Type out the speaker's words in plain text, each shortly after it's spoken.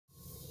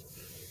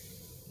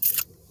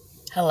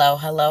Hello,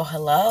 hello,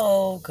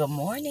 hello. Good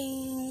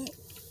morning.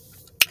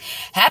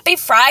 Happy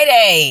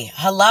Friday.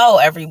 Hello,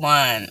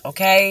 everyone.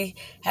 Okay.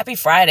 Happy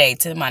Friday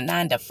to my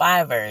 9 to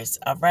 5ers.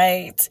 All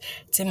right.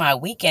 To my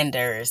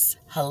weekenders.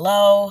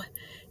 Hello.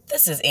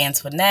 This is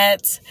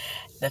Antoinette,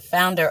 the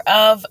founder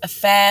of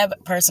Fab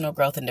Personal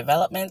Growth and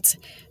Development.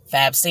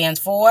 Fab stands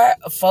for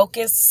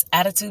Focus,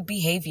 Attitude,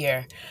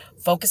 Behavior.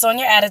 Focus on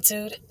your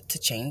attitude to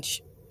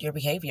change your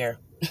behavior.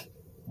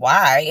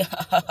 Why?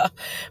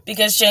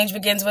 Because change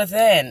begins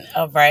within,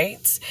 all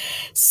right?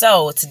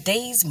 So,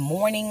 today's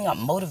morning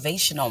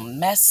motivational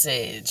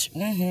message.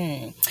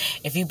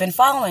 If you've been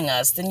following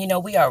us, then you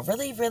know we are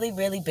really, really,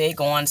 really big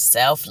on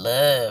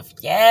self-love.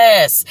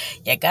 Yes,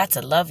 you got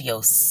to love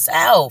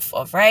yourself,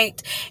 all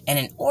right? And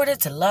in order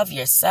to love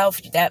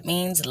yourself, that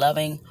means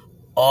loving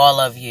all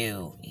of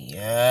you.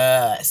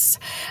 Yes.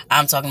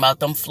 I'm talking about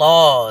them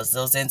flaws,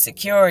 those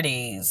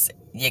insecurities.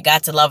 You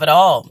got to love it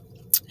all.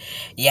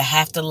 You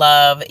have to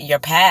love your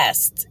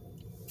past,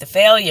 the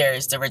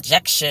failures, the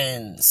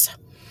rejections.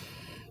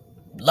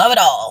 Love it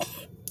all.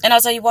 And I'll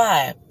tell you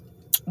why.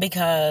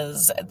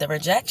 Because the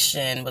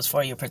rejection was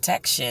for your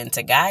protection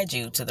to guide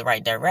you to the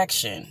right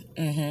direction.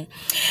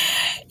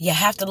 You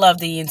have to love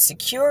the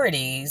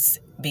insecurities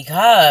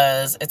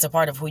because it's a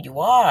part of who you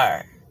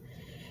are.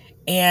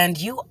 And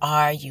you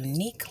are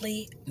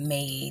uniquely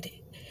made.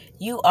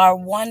 You are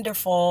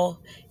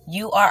wonderful.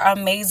 You are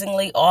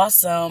amazingly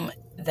awesome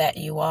that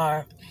you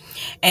are.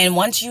 And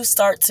once you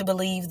start to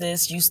believe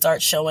this, you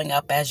start showing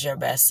up as your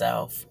best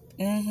self.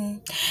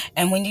 And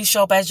when you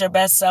show up as your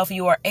best self,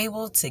 you are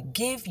able to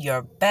give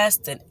your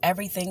best in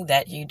everything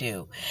that you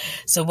do.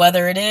 So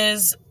whether it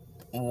is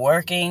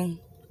working,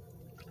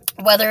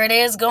 whether it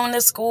is going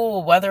to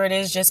school, whether it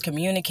is just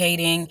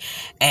communicating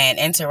and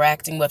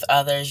interacting with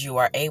others, you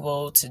are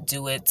able to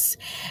do it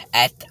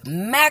at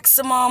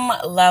maximum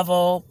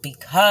level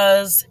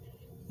because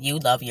you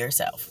love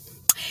yourself.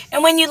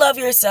 And when you love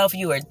yourself,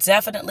 you are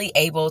definitely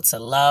able to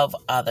love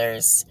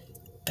others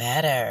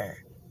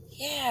better.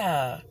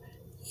 Yeah.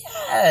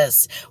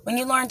 Yes. When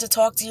you learn to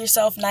talk to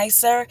yourself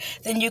nicer,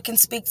 then you can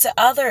speak to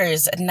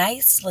others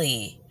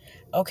nicely.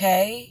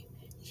 Okay?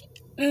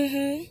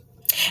 And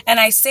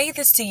I say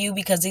this to you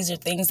because these are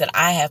things that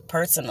I have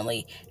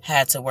personally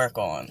had to work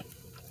on.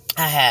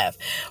 I have.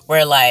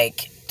 Where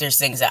there's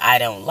things that I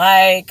don't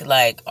like,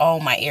 oh,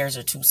 my ears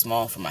are too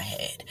small for my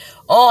head.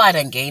 Oh, I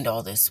done gained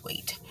all this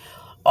weight.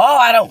 Oh,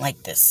 I don't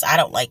like this. I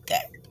don't like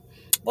that.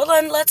 Well,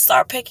 then let's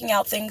start picking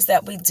out things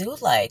that we do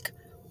like.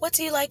 What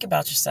do you like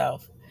about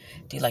yourself?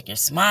 Do you like your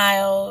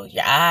smile,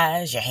 your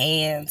eyes, your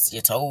hands,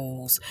 your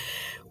toes?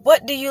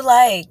 What do you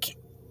like?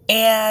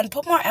 And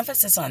put more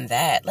emphasis on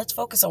that. Let's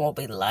focus on what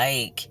we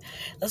like.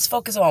 Let's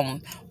focus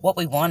on what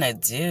we want to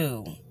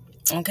do.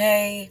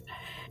 Okay?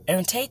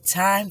 And take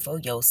time for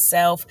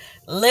yourself.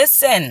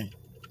 Listen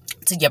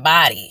to your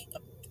body.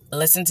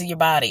 Listen to your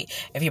body.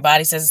 If your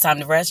body says it's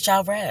time to rest,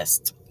 child,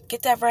 rest.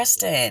 Get that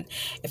rest in.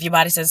 If your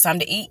body says it's time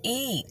to eat,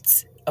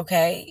 eat.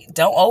 Okay?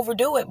 Don't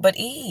overdo it, but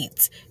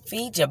eat.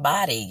 Feed your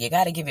body. You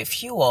got to give it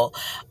fuel.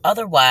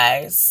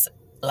 Otherwise,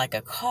 like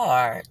a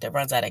car that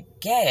runs out of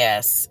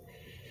gas,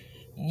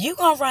 you're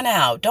going to run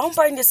out. Don't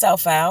burn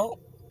yourself out.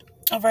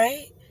 All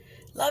right?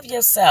 Love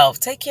yourself.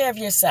 Take care of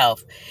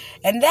yourself.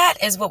 And that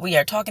is what we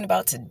are talking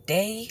about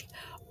today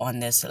on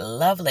this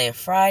lovely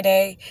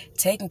Friday,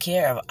 taking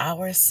care of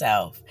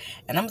ourselves.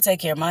 And I'm going to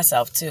take care of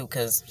myself too,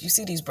 because you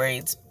see these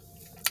braids.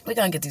 We're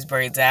going to get these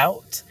braids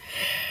out.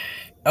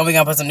 And we're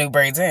going to put some new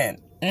braids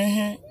in.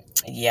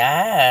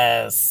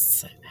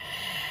 Yes.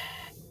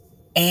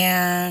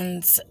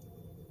 And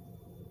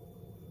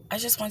I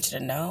just want you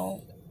to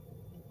know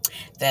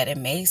that it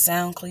may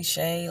sound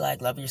cliche,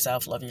 like love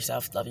yourself, love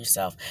yourself, love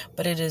yourself.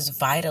 But it is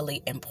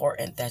vitally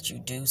important that you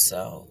do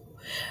so.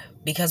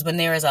 Because when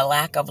there is a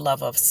lack of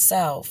love of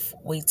self,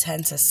 we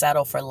tend to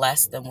settle for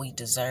less than we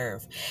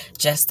deserve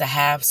just to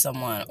have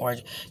someone or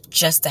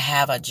just to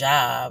have a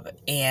job.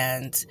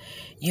 And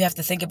you have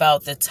to think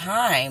about the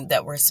time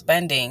that we're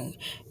spending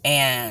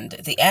and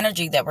the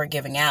energy that we're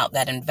giving out,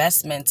 that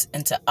investment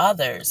into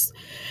others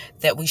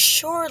that we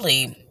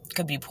surely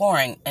could be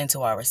pouring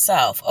into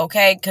ourselves.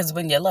 Okay? Because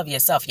when you love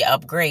yourself, you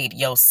upgrade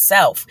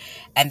yourself.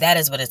 And that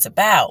is what it's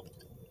about.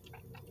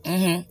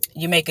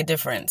 You make a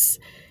difference.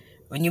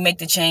 When you make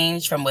the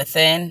change from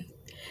within,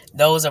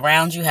 those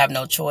around you have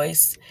no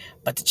choice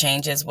but to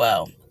change as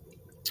well.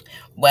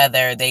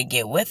 Whether they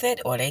get with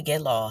it or they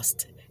get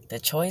lost, the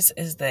choice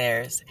is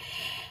theirs.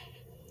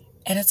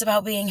 And it's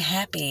about being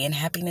happy, and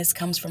happiness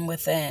comes from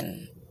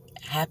within.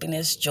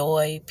 Happiness,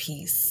 joy,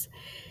 peace.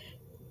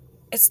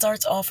 It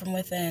starts all from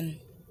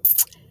within.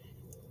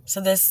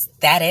 So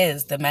that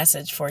is the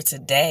message for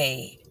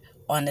today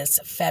on this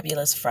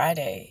fabulous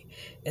Friday,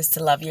 is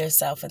to love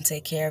yourself and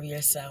take care of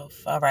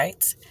yourself. All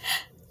right?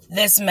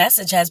 This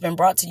message has been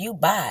brought to you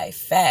by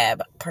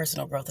Fab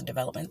Personal Growth and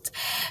Development.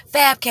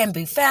 Fab can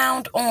be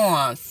found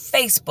on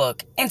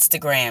Facebook,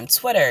 Instagram,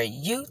 Twitter,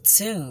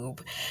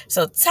 YouTube.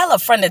 So tell a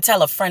friend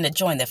to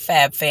join the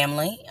Fab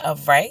family. All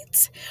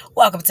right.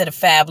 Welcome to the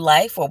Fab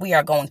Life, where we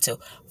are going to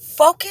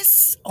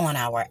focus on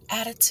our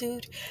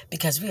attitude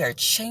because we are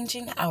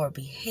changing our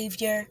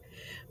behavior,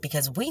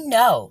 because we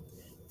know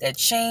that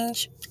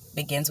change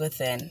begins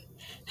within.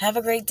 Have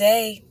a great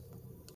day.